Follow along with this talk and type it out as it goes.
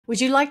Would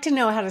you like to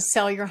know how to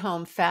sell your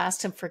home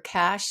fast and for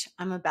cash?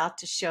 I'm about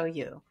to show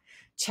you.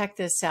 Check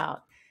this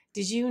out.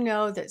 Did you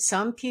know that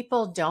some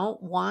people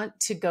don't want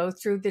to go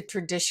through the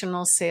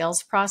traditional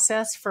sales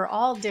process for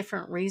all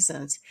different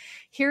reasons?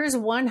 Here's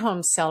one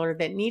home seller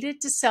that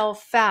needed to sell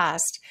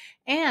fast,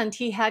 and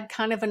he had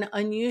kind of an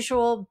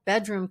unusual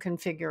bedroom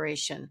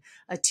configuration,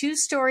 a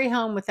two-story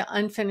home with an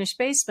unfinished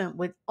basement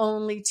with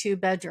only two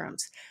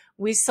bedrooms.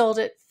 We sold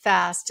it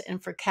fast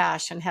and for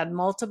cash and had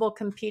multiple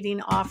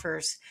competing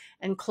offers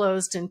and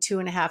closed in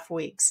 2.5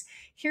 weeks.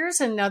 Here's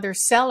another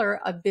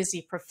seller, a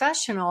busy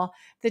professional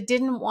that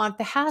didn't want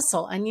the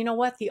hassle. And you know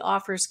what? The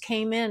offers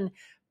came in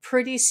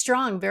pretty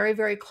strong, very,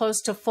 very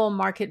close to full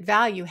market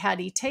value had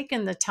he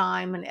taken the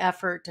time and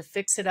effort to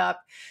fix it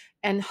up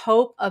and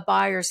hope a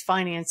buyer's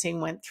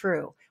financing went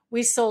through.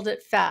 We sold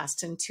it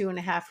fast in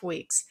 2.5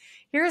 weeks.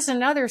 Here's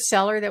another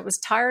seller that was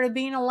tired of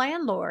being a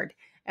landlord,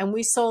 and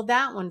we sold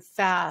that one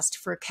fast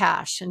for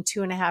cash in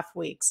 2.5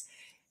 weeks.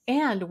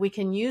 And we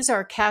can use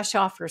our cash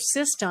offer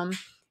system.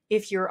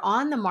 If you're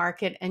on the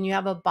market and you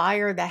have a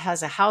buyer that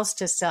has a house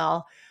to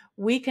sell,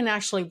 we can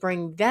actually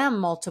bring them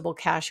multiple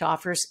cash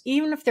offers,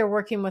 even if they're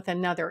working with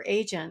another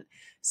agent,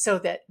 so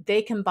that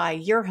they can buy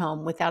your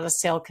home without a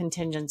sale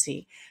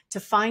contingency.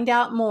 To find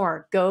out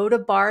more, go to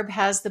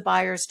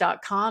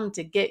barbhasthebuyers.com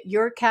to get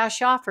your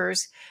cash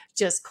offers.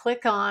 Just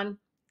click on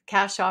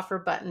cash offer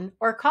button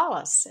or call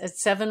us at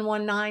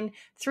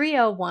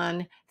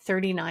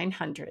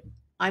 719-301-3900.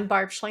 I'm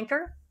Barb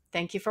Schlinker.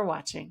 Thank you for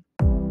watching.